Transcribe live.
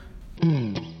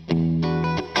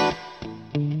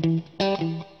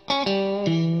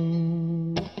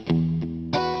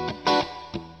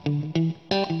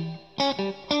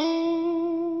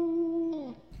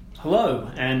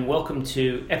welcome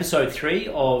to episode 3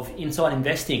 of Inside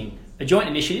Investing, a joint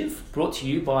initiative brought to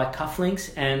you by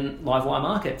Cuffelinks and Livewire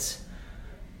Markets.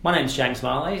 My name's James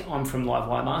Marley, I'm from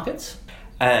Livewire Markets.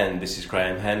 And this is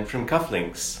Graham Hand from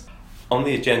Cuffelinks. On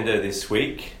the agenda this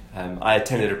week, I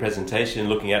attended a presentation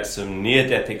looking at some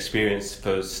near-death experience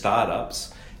for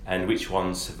startups and which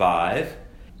ones survive.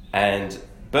 And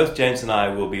both James and I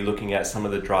will be looking at some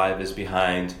of the drivers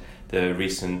behind the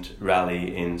recent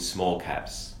rally in small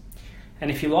caps. And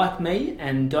if you're like me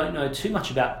and don't know too much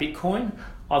about Bitcoin,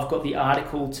 I've got the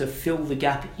article to fill the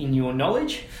gap in your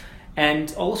knowledge.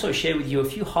 And I'll also share with you a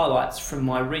few highlights from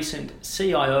my recent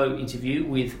CIO interview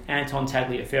with Anton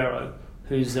Tagliaferro,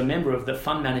 who's a member of the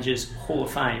Fund Managers Hall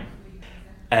of Fame.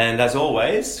 And as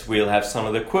always, we'll have some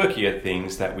of the quirkier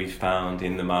things that we found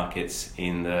in the markets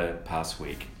in the past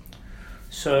week.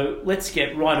 So let's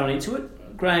get right on into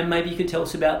it. Graham, maybe you could tell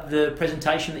us about the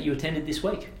presentation that you attended this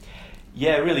week.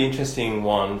 Yeah, a really interesting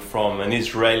one from an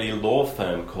Israeli law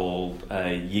firm called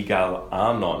Yigal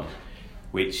Arnon,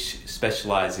 which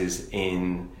specializes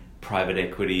in private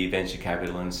equity, venture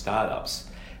capital and startups.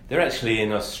 They're actually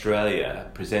in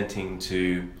Australia presenting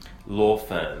to law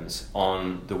firms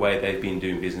on the way they've been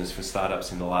doing business for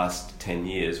startups in the last 10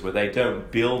 years, where they don't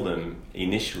build them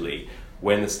initially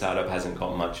when the startup hasn't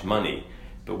got much money,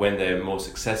 but when they're more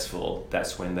successful,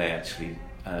 that's when they actually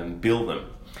build them.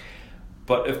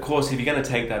 But of course, if you're going to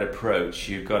take that approach,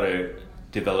 you've got to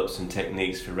develop some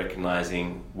techniques for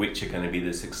recognizing which are going to be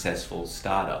the successful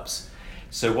startups.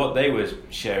 So what they were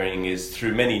sharing is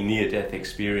through many near-death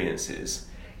experiences,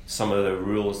 some of the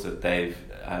rules that they've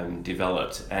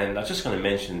developed. And I'm just going to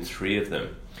mention 3 of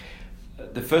them.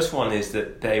 The first one is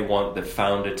that they want the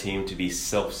founder team to be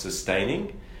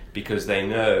self-sustaining, because they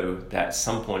know that at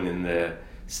some point in their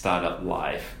startup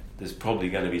life, there's probably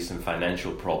going to be some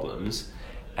financial problems,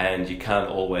 and you can't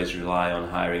always rely on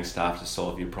hiring staff to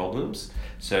solve your problems.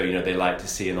 So, they like to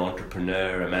see an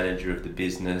entrepreneur, a manager of the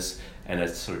business, and a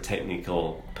sort of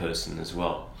technical person as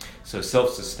well. So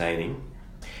self-sustaining.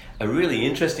 A really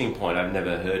interesting point I've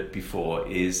never heard before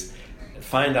is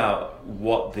find out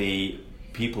what the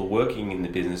people working in the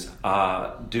business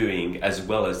are doing as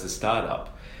well as the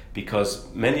startup,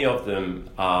 because many of them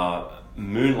are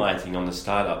moonlighting on the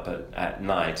startup at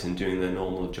night and doing their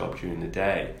normal job during the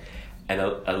day. And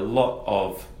a lot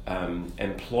of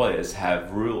employers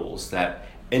have rules that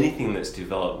anything that's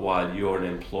developed while you're an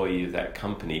employee of that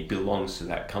company belongs to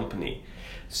that company.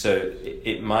 So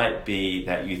it might be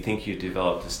that you think you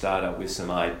developed a startup with some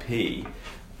IP,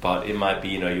 but it might be,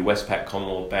 your Westpac,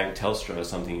 Commonwealth Bank, Telstra or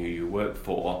something who you work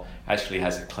for actually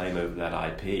has a claim over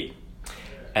that IP.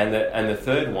 And the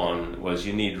third one was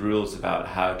you need rules about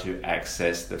how to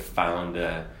access the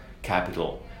founder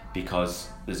capital, because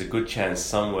there's a good chance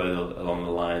somewhere along the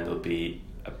line there'll be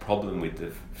a problem with the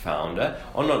founder,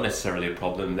 or not necessarily a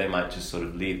problem, they might just sort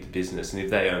of leave the business, and if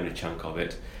they own a chunk of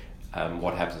it,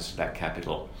 what happens to that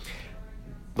capital?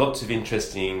 Lots of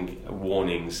interesting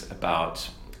warnings about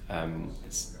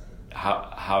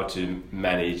how to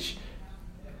manage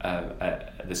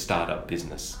the startup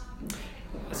business.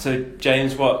 So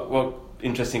James, what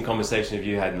interesting conversation have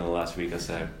you had in the last week or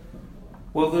so?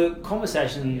 Well, the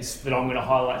conversations that I'm going to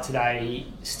highlight today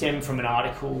stem from an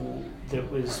article that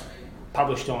was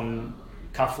published on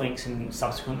Cuffelinks and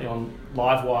subsequently on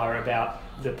Livewire about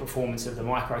the performance of the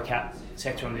microcap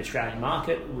sector on the Australian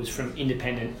market. It was from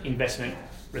independent investment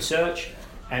research,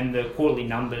 and the quarterly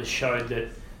numbers showed that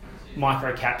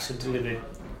microcaps have delivered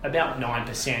about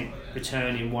 9%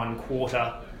 return in one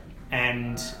quarter,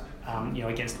 and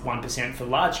against 1% for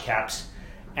large caps,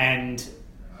 and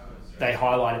they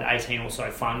highlighted 18 or so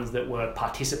funds that were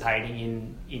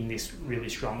participating in this really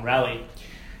strong rally.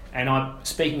 And I'm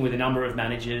speaking with a number of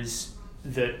managers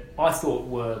that I thought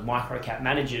were microcap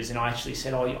managers, and I actually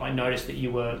said, I noticed that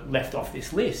you were left off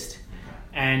this list.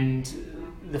 And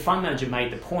the fund manager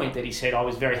made the point that he said, I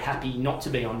was very happy not to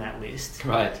be on that list.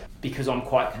 Right. Because I'm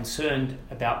quite concerned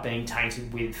about being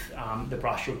tainted with the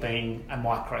brush of being a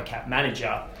microcap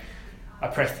manager. I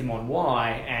pressed him on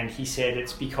why, and he said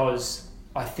it's because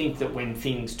I think that when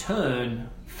things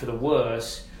turn for the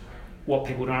worse, what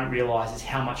people don't realise is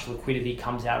how much liquidity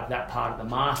comes out of that part of the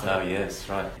market. Oh yes,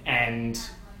 right. And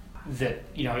that,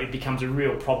 it becomes a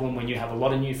real problem when you have a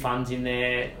lot of new funds in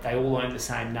there, they all own the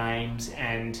same names,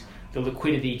 and the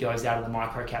liquidity goes out of the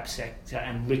microcap sector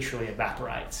and literally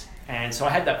evaporates. And so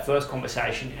I had that first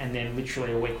conversation, and then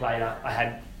literally a week later I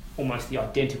had almost the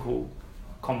identical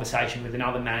conversation with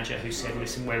another manager who said,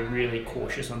 listen, we're really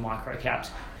cautious on microcaps.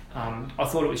 I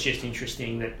thought it was just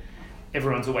interesting that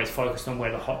everyone's always focused on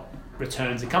where the hot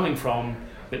returns are coming from,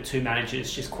 but 2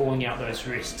 managers just calling out those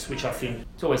risks, which I think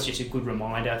is always just a good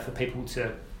reminder for people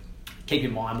to keep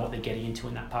in mind what they're getting into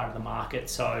in that part of the market.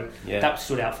 So that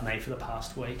stood out for me for the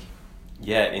past week.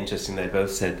 Yeah, interesting. They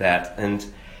both said that. And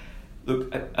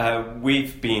look,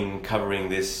 we've been covering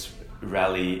this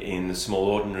rally in the Small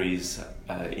Ordinaries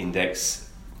Index,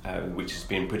 which has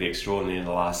been pretty extraordinary in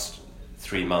the last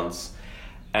 3 months.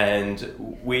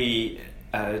 And we,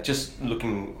 just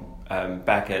looking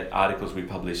back at articles we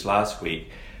published last week,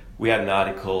 we had an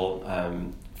article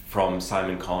from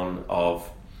Simon Conn of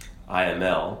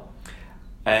IML,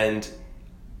 and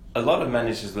a lot of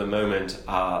managers at the moment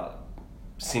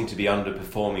seem to be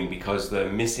underperforming because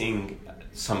they're missing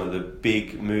some of the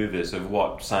big movers of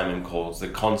what Simon calls the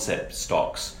concept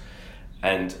stocks.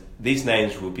 And these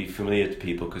names will be familiar to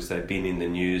people because they've been in the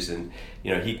news. And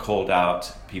he called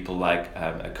out people like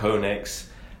Aconex,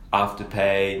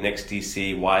 Afterpay,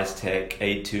 NextDC, WiseTech,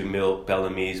 A2 Milk,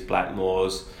 Bellamy's,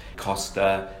 Blackmore's,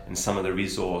 Costa, and some of the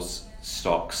resource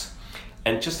stocks.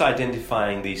 And just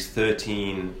identifying these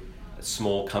 13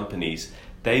 small companies,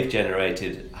 they've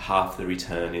generated half the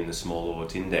return in the Small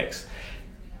Ords Index.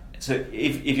 So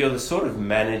if you're the sort of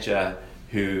manager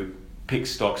who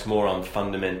picks stocks more on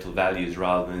fundamental values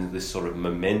rather than this sort of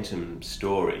momentum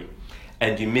story,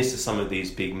 and you miss some of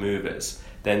these big movers,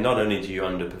 then not only do you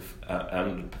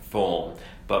underperform,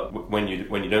 but when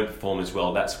you don't perform as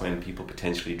well, that's when people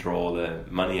potentially draw the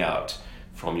money out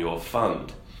from your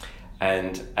fund.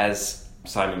 And as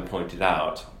Simon pointed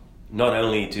out, not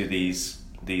only do these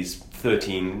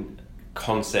 13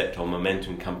 concept or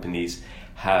momentum companies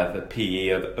have a PE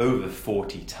of over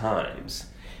 40 times,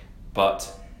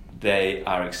 but they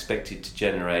are expected to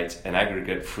generate an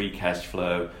aggregate free cash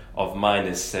flow of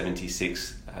minus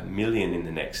 76 million in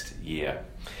the next year.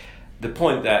 The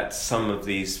point that some of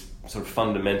these sort of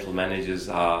fundamental managers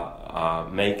are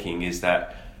making is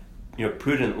that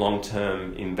prudent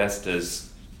long-term investors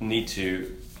need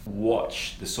to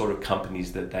watch the sort of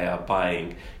companies that they are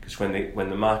buying, because when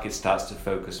the market starts to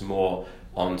focus more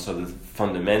on sort of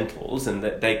fundamentals, and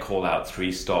that they call out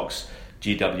 3 stocks,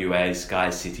 GWA, Sky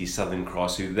City, Southern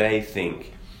Cross, who they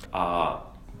think are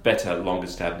better, long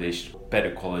established,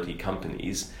 better quality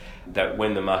companies, that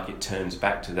when the market turns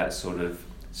back to that sort of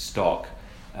stock,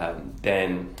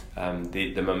 then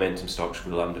the momentum stocks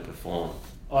will underperform.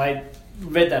 I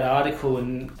read that article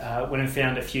and went and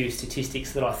found a few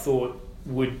statistics that I thought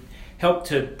would help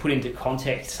to put into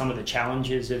context some of the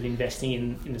challenges of investing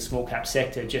in the small cap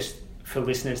sector, just for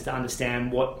listeners to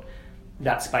understand what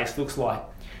that space looks like.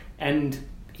 And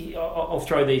I'll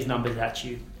throw these numbers at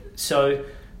you. So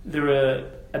there are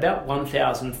about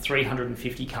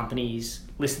 1,350 companies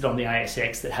listed on the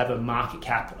ASX that have a market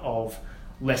cap of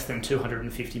less than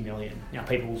 250 million. Now,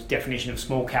 people's definition of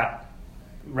small cap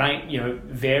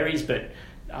varies, but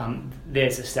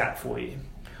there's a stat for you.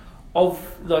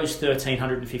 Of those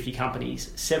 1,350 companies,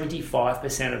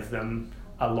 75% of them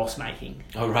are loss-making.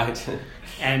 Oh, right.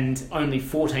 And only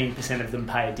 14% of them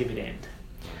pay a dividend.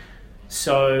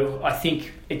 So I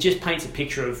think it just paints a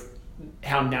picture of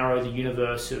how narrow the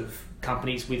universe of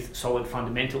companies with solid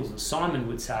fundamentals, as Simon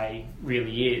would say,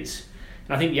 really is.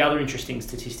 And I think the other interesting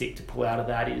statistic to pull out of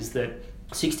that is that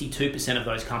 62% of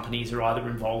those companies are either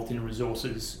involved in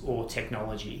resources or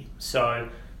technology. So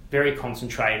very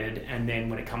concentrated, and then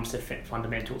when it comes to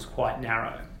fundamentals, quite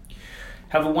narrow.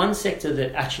 However, one sector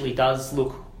that actually does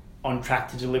look on track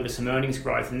to deliver some earnings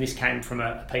growth, and this came from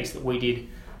a piece that we did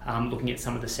looking at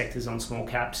some of the sectors on small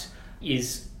caps,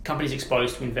 is companies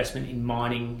exposed to investment in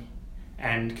mining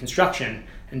and construction.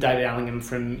 And David Allingham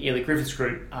from Ely Griffiths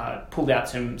Group pulled out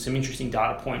some interesting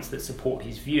data points that support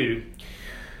his view.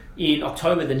 In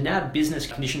October, the NAB Business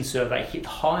Conditions Survey hit the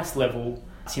highest level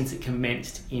since it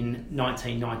commenced in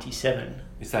 1997.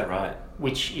 Is that right?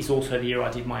 Which is also the year I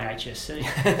did my HSC.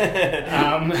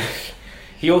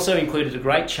 He also included a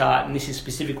great chart, and this is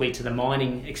specifically to the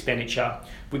mining expenditure,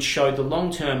 which showed the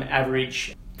long-term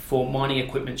average for mining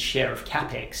equipment's share of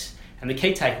capex. And the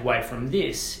key takeaway from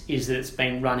this is that it's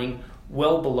been running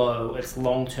well below its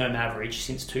long-term average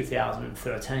since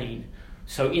 2013.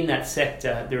 So in that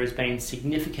sector, there has been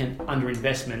significant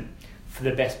underinvestment for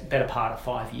the better part of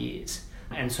 5 years.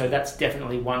 And so that's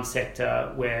definitely one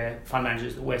sector where fund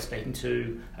managers that we're speaking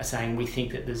to are saying we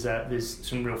think that there's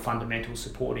some real fundamentals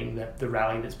supporting the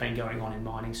rally that's been going on in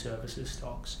mining services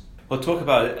stocks. Well, talk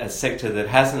about a sector that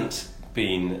hasn't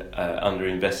been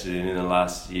underinvested in the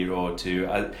last year or two.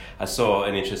 I saw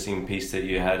an interesting piece that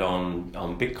you had on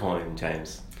Bitcoin,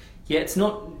 James. Yeah, it's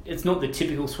not the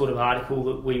typical sort of article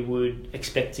that we would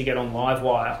expect to get on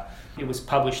Livewire. It was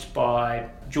published by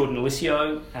Jordan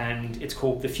Alicio, and it's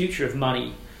called The Future of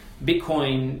Money,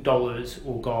 Bitcoin, Dollars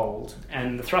or Gold.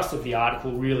 And the thrust of the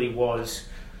article really was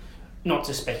not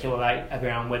to speculate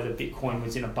around whether Bitcoin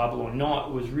was in a bubble or not.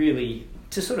 It was really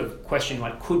to sort of question,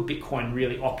 like, could Bitcoin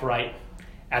really operate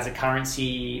as a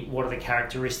currency? What are the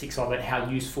characteristics of it? How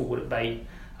useful would it be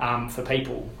for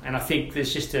people? And I think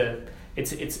there's just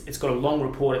it's got a long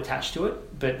report attached to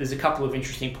it, but there's a couple of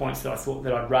interesting points that I thought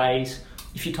that I'd raise.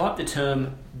 If you type the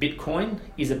term Bitcoin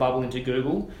is a bubble into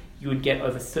Google, you would get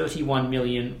over 31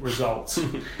 million results,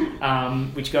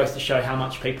 which goes to show how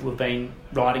much people have been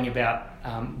writing about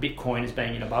Bitcoin as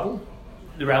being in a bubble.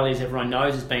 The rally, as everyone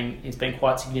knows, has been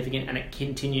quite significant, and it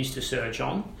continues to surge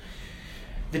on.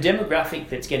 The demographic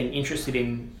that's getting interested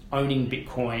in owning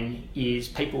Bitcoin is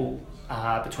people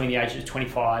between the ages of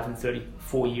 25 and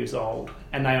 34 years old,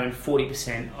 and they own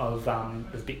 40% of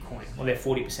Bitcoin, or they're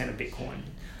 40% of Bitcoin.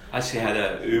 I actually had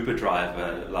an Uber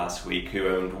driver last week who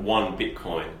owned 1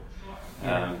 Bitcoin.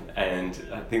 And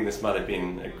I think this might have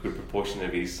been a good proportion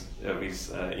of his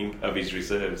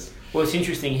reserves. Well, it's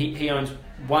interesting. He owns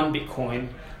 1 Bitcoin.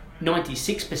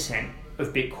 96%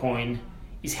 of Bitcoin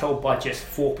is held by just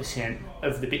 4%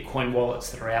 of the Bitcoin wallets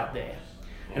that are out there.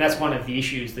 And that's one of the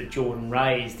issues that Jordan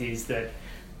raised, is that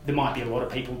there might be a lot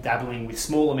of people dabbling with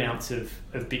small amounts of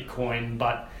Bitcoin,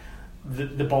 but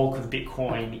the bulk of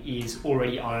Bitcoin is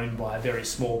already owned by a very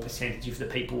small percentage of the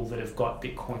people that have got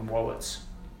Bitcoin wallets.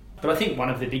 But I think one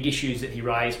of the big issues that he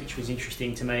raised, which was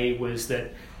interesting to me, was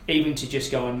that even to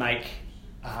just go and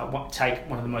take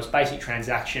one of the most basic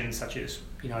transactions, such as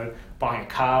buying a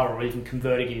car or even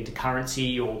converting it into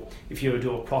currency, or if you were to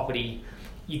do a property,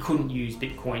 you couldn't use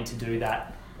Bitcoin to do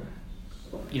that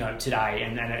today,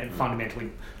 and it fundamentally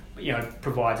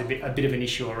provides a bit of an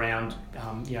issue around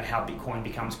how Bitcoin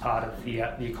becomes part of the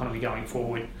economy going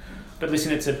forward. But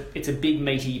listen, it's a big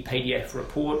meaty PDF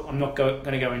report. I'm not going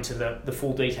to go into the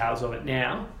full details of it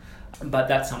now, but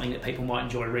that's something that people might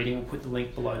enjoy reading. We'll put the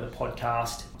link below the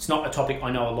podcast. It's not a topic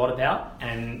I know a lot about,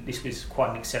 and this was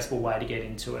quite an accessible way to get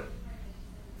into it.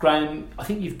 Graham, I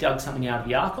think you've dug something out of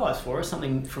the archives for us,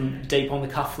 something from deep on the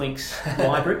Cuffelinks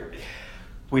library.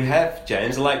 We have,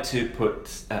 James. I'd like to put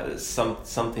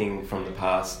something from the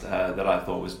past that I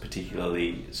thought was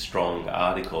particularly strong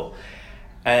article.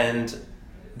 And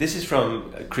this is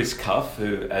from Chris Cuff,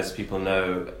 who, as people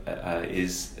know,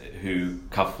 is who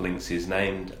Cuffelinks is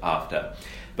named after.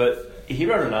 But he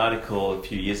wrote an article a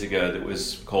few years ago that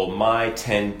was called My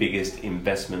 10 Biggest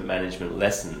Investment Management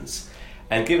Lessons.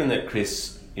 And given that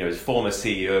Chris is former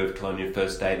CEO of Colonial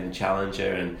First State and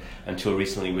Challenger, and until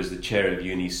recently was the chair of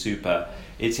Uni Super,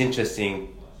 it's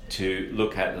interesting to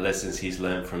look at the lessons he's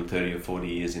learned from 30 or 40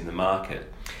 years in the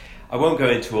market. I won't go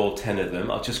into all 10 of them.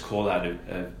 I'll just call out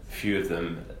a few of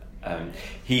them.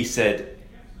 He said,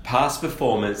 past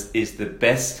performance is the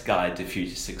best guide to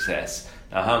future success.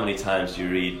 Now, how many times do you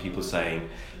read people saying,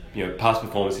 past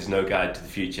performance is no guide to the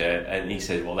future? And he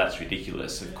said, well, that's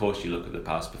ridiculous. Of course you look at the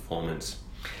past performance.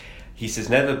 He says,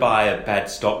 never buy a bad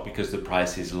stock because the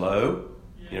price is low.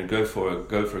 Go for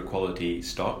a quality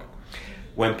stock.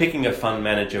 When picking a fund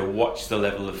manager, watch the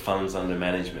level of funds under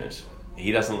management.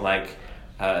 He doesn't like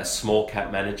a small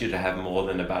cap manager to have more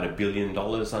than about $1 billion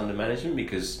under management,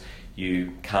 because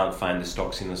you can't find the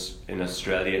stocks in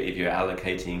Australia if you're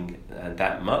allocating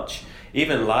that much.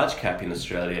 Even large cap in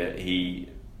Australia,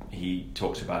 he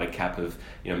talks about a cap of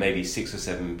maybe 6 or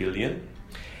 7 billion.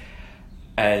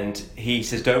 And he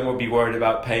says, don't be worried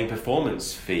about paying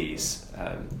performance fees.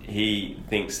 He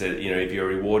thinks that if you're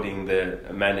rewarding the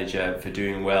manager for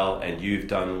doing well and you've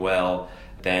done well,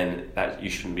 then that you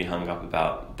shouldn't be hung up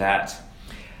about that.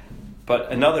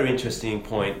 But another interesting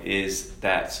point is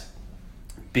that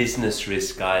business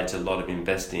risk guides a lot of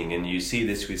investing, and you see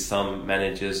this with some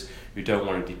managers who don't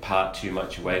want to depart too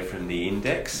much away from the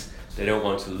index. They don't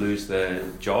want to lose their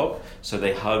job, so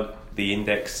they hug the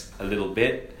index a little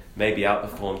bit, maybe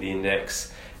outperform the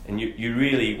index. And you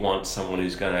really want someone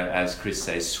who's going to, as Chris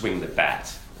says, swing the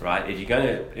bat, right? If you're going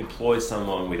to employ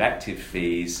someone with active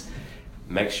fees,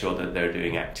 make sure that they're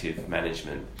doing active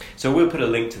management. So we'll put a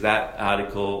link to that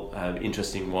article,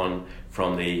 interesting one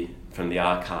from the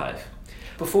archive.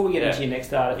 Before we get into your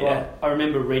next article, I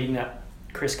remember reading that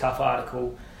Chris Cuff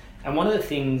article, and one of the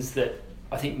things that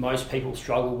I think most people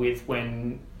struggle with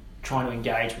when trying to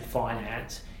engage with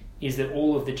finance is that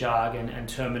all of the jargon and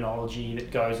terminology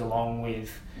that goes along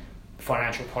with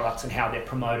financial products and how they're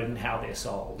promoted and how they're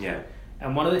sold. Yeah.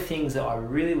 And one of the things that I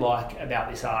really like about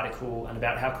this article and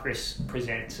about how Chris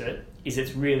presents it is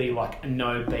it's really like a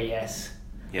no BS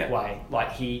way.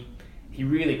 Like he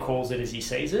really calls it as he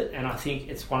sees it, and I think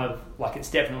it's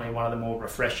it's definitely one of the more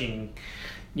refreshing,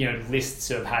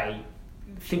 lists of, hey,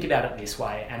 think about it this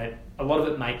way, and a lot of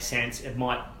it makes sense. It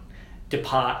might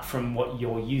depart from what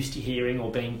you're used to hearing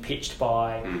or being pitched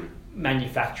by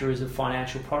manufacturers of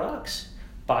financial products,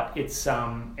 but it's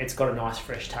got a nice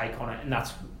fresh take on it, and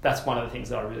that's one of the things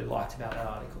that I really liked about that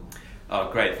article. Oh,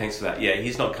 great, thanks for that. Yeah,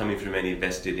 he's not coming from any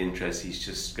vested interest, he's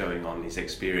just going on his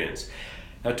experience.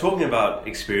 Now, talking about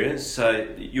experience,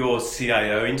 your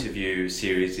CIO interview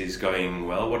series is going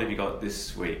well. What have you got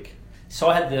this week? So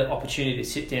I had the opportunity to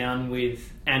sit down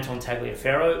with Anton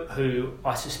Tagliaferro, who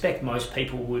I suspect most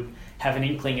people would have an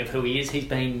inkling of who he is. He's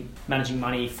been managing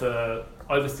money for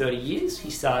over 30 years. He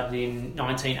started in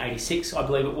 1986, I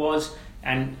believe it was,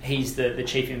 and he's the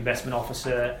Chief Investment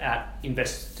Officer at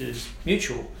Investors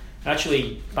Mutual. I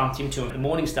actually bumped into him at the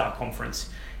Morningstar conference,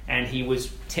 and he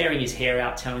was tearing his hair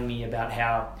out telling me about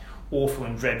how awful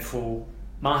and dreadful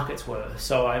markets were.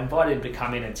 So I invited him to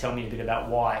come in and tell me a bit about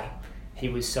why he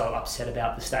was so upset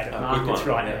about the state of markets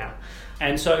now.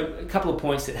 And so a couple of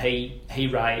points that he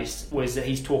raised was that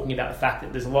he's talking about the fact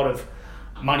that there's a lot of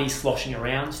money sloshing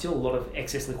around, still a lot of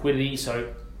excess liquidity,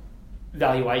 so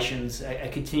valuations are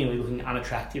continually looking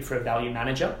unattractive for a value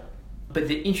manager. But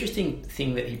the interesting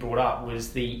thing that he brought up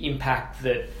was the impact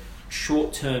that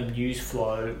short-term news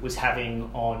flow was having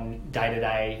on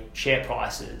day-to-day share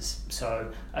prices.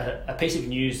 So a piece of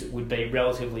news that would be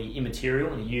relatively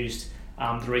immaterial, and he used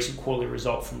the recent quarterly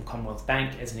result from Commonwealth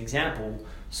Bank as an example,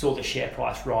 saw the share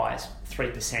price rise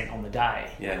 3% on the day.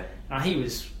 Yeah. Now he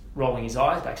was rolling his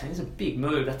eyes back saying, "It's a big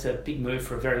move. That's a big move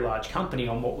for a very large company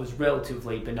on what was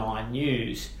relatively benign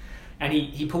news." And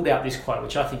he pulled out this quote,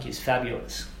 which I think is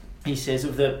fabulous. He says,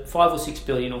 of the 5 or 6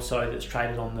 billion or so that's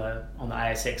traded on the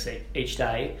ASX each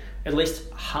day, at least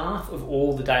half of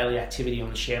all the daily activity on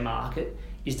the share market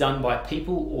is done by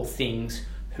people or things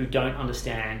who don't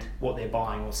understand what they're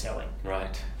buying or selling.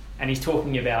 Right. And he's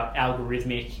talking about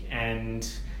algorithmic and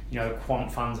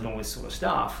quant funds and all this sort of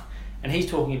stuff. And he's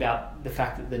talking about the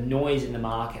fact that the noise in the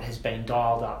market has been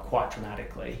dialed up quite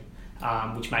dramatically,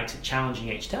 which makes it challenging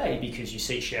each day because you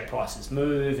see share prices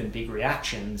move and big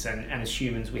reactions, and as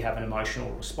humans we have an emotional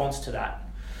response to that.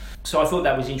 So I thought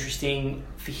that was interesting.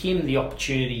 For him, the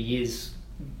opportunity is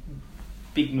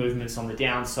big movements on the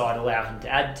downside allow him to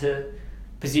add to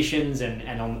positions, and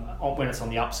when it's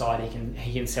on the upside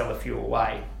he can sell a few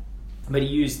away. But he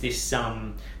used this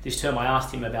term. I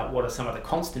asked him about what are some of the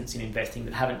constants in investing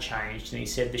that haven't changed, and he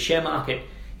said the share market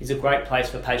is a great place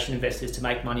for patient investors to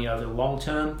make money over the long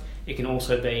term. It can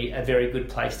also be a very good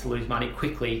place to lose money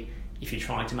quickly if you're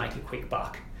trying to make a quick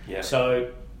buck. Yeah.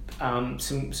 So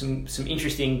some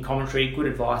interesting commentary, good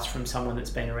advice from someone that's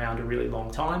been around a really long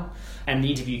time. And the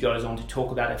interview goes on to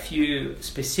talk about a few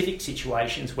specific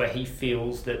situations where he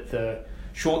feels that the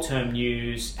short-term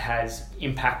news has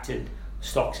impacted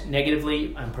stocks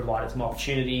negatively and provided some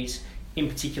opportunities. In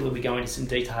particular, we go into some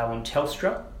detail on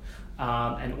Telstra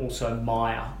and also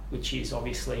Myer, which is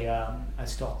obviously a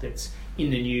stock that's in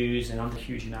the news and under a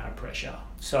huge amount of pressure.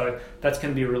 So that's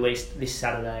going to be released this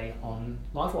Saturday on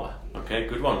Livewire. Okay,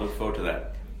 good one. Look forward to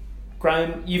that.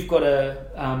 Graham, you've got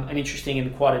an interesting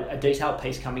and quite a detailed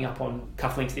piece coming up on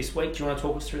Cuffelinks this week. Do you want to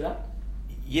talk us through that?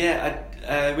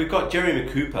 Yeah, we've got Jeremy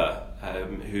Cooper,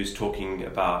 who's talking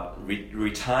about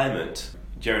retirement.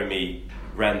 Jeremy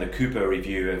ran the Cooper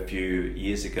Review a few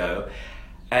years ago,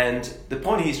 and the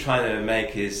point he's trying to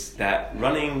make is that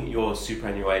running your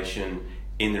superannuation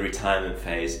in the retirement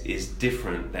phase is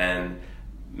different than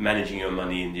managing your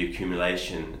money in the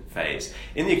accumulation phase.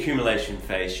 In the accumulation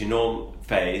phase, you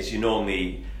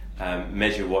normally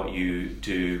measure what you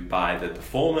do by the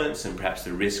performance and perhaps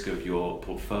the risk of your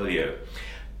portfolio.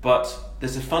 But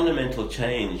there's a fundamental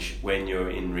change when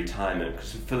you're in retirement,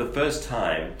 because for the first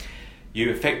time, you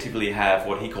effectively have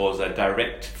what he calls a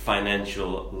direct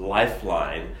financial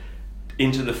lifeline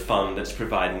into the fund that's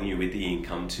providing you with the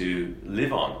income to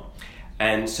live on.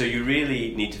 And so you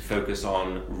really need to focus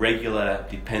on regular,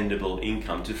 dependable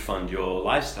income to fund your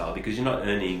lifestyle, because you're not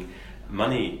earning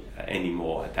money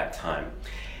anymore at that time.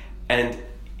 And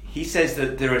he says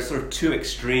that there are sort of two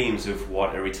extremes of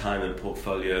what a retirement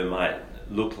portfolio might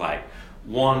look like.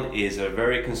 One is a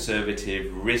very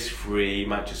conservative, risk-free,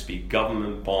 might just be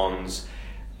government bonds,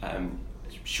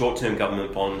 short-term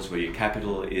government bonds where your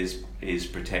capital is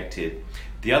protected.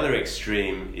 The other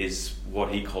extreme is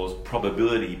what he calls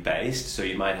probability-based, so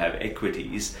you might have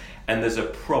equities, and there's a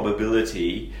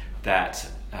probability that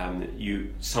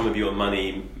some of your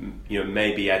money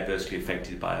may be adversely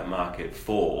affected by a market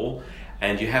fall,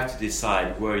 and you have to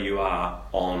decide where you are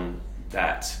on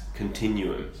that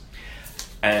continuum.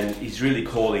 And he's really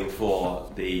calling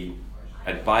for the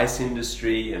advice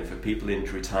industry and for people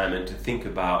into retirement to think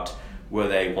about where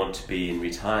they want to be in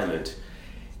retirement.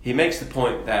 He makes the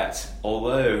point that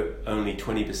although only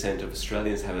 20% of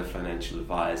Australians have a financial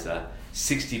advisor,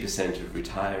 60% of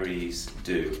retirees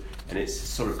do. And it's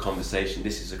sort of conversation,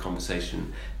 this is a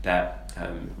conversation that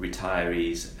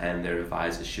retirees and their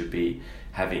advisors should be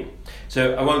having.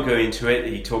 So I won't go into it.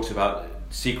 He talks about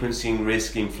sequencing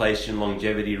risk, inflation,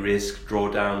 longevity risk,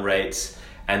 drawdown rates,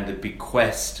 and the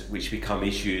bequest, which become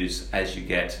issues as you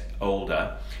get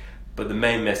older. But the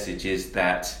main message is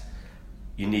that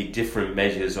you need different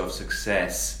measures of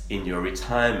success in your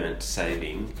retirement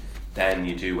saving than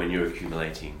you do when you're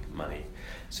accumulating money.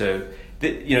 So,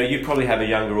 you probably have a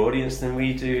younger audience than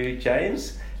we do,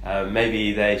 James.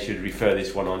 Maybe they should refer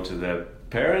this one on to their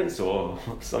parents or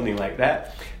something like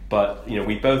that. But,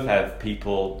 we both have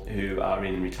people who are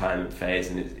in retirement phase,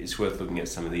 and it's worth looking at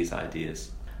some of these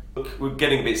ideas. Look, we're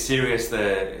getting a bit serious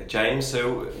there, James.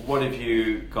 So what have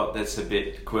you got that's a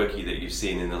bit quirky that you've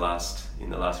seen in the last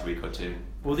week or two?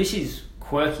 Well, this is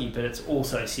quirky, but it's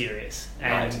also serious.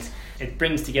 And Right. It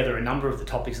brings together a number of the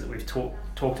topics that we've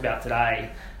talked about today.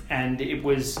 And it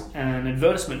was an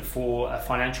advertisement for a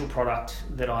financial product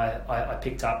that I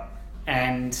picked up,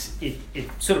 and it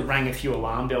sort of rang a few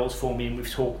alarm bells for me. And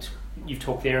you've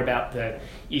talked there about the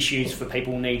issues for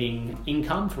people needing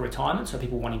income for retirement, so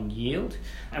people wanting yield.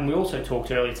 And we also talked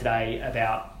earlier today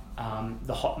about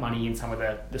the hot money in some of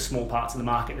the small parts of the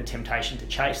market, the temptation to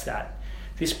chase that.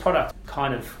 This product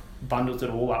kind of bundles it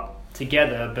all up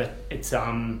together, but it's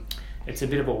a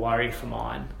bit of a worry for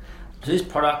mine. So this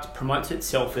product promotes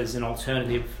itself as an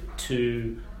alternative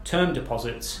to term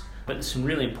deposits, but there's some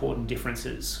really important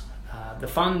differences. The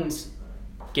funds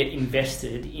get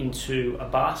invested into a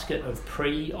basket of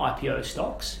pre-IPO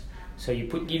stocks. So you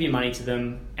give your money to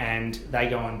them and they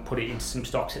go and put it into some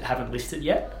stocks that haven't listed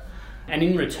yet. And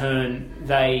in return,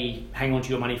 they hang on to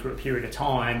your money for a period of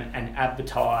time and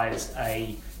advertise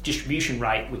a distribution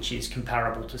rate which is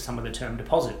comparable to some of the term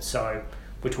deposits. So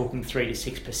we're talking 3 to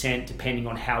 6% depending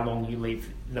on how long you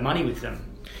leave the money with them.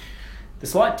 The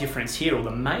slight difference here, or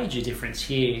the major difference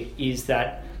here, is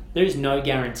that there is no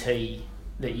guarantee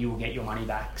that you will get your money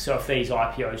back. So if these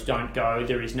IPOs don't go,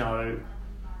 there is no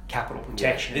capital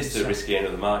protection. This is the risky end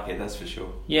of the market, that's for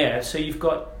sure. Yeah, so you've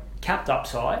got capped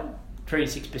upside, 3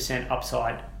 to 6%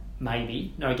 upside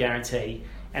maybe, no guarantee,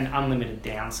 and unlimited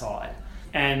downside.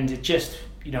 And it just,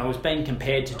 it was being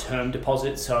compared to term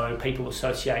deposits, so people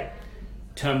associate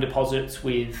term deposits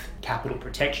with capital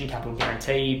protection, capital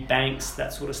guarantee, banks,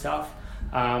 that sort of stuff.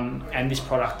 And this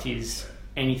product is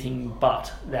anything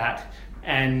but that.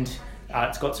 And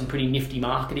it's got some pretty nifty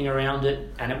marketing around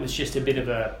it. And it was just a bit of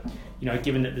a,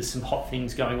 given that there's some hot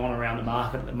things going on around the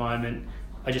market at the moment,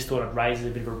 I just thought I'd raise it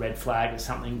a bit of a red flag as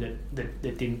something that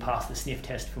didn't pass the sniff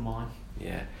test for mine.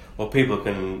 Yeah, well, people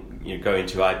can go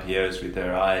into IPOs with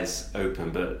their eyes open,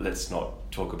 but let's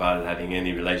not talk about it having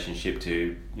any relationship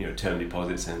to term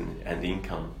deposits and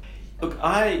income. Look,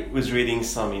 I was reading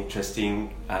some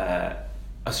interesting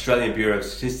Australian Bureau of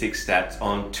Statistics stats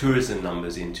on tourism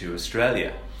numbers into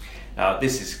Australia. Now,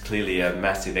 this is clearly a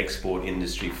massive export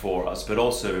industry for us, but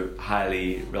also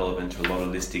highly relevant to a lot of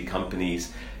listed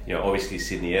companies. Obviously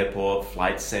Sydney Airport,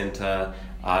 Flight Centre,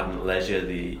 Ardent Leisure,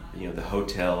 the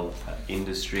hotel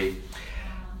industry.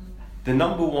 The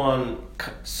number one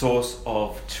source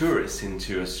of tourists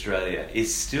into Australia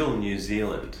is still New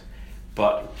Zealand,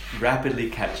 but rapidly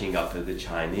catching up with the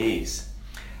Chinese.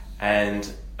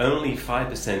 And only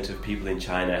 5% of people in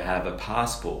China have a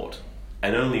passport,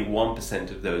 and only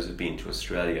 1% of those have been to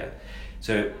Australia.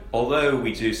 So although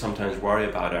we do sometimes worry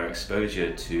about our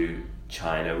exposure to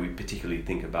China, we particularly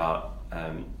think about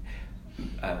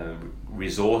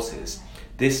resources.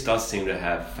 This does seem to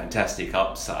have fantastic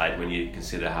upside when you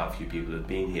consider how few people have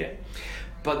been here.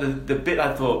 But the bit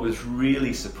I thought was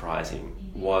really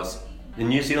surprising was the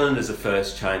New Zealanders are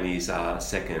first, Chinese are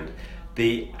second.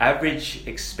 The average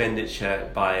expenditure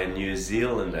by a New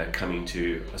Zealander coming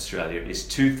to Australia is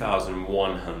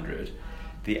 $2,100.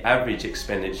 The average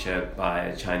expenditure by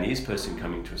a Chinese person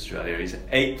coming to Australia is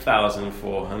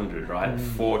 $8,400, right?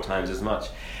 4 times as much.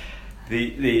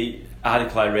 The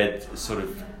article I read, sort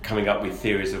of coming up with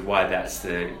theories of why that's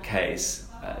the case,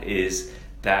 is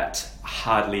that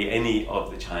hardly any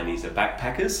of the Chinese are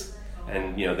backpackers,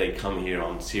 and they come here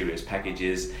on serious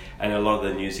packages, and a lot of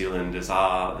the New Zealanders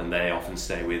are, and they often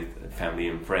stay with family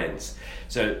and friends.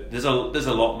 So there's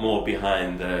a lot more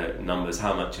behind the numbers.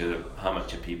 How much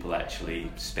are people actually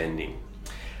spending?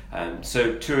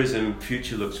 So tourism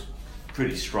future looks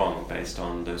pretty strong based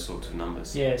on those sorts of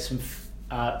numbers. Yeah, some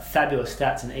fabulous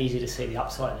stats, and easy to see the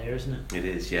upside there, isn't it? It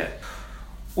is, yeah.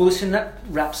 Well, listen, that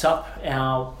wraps up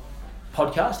our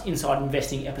podcast, Inside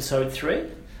Investing episode 3.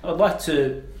 I'd like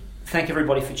to thank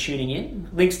everybody for tuning in.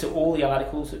 Links to all the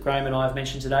articles that Graham and I have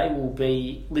mentioned today will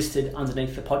be listed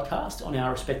underneath the podcast on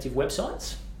our respective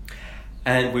websites.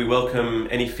 And we welcome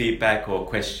any feedback or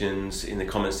questions in the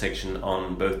comment section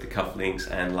on both the Cuffelinks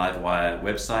and Livewire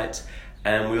websites.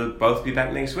 And we'll both be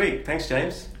back next week. Thanks,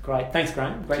 James. Great. Thanks,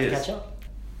 Graham. Great Cheers. to catch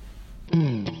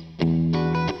up.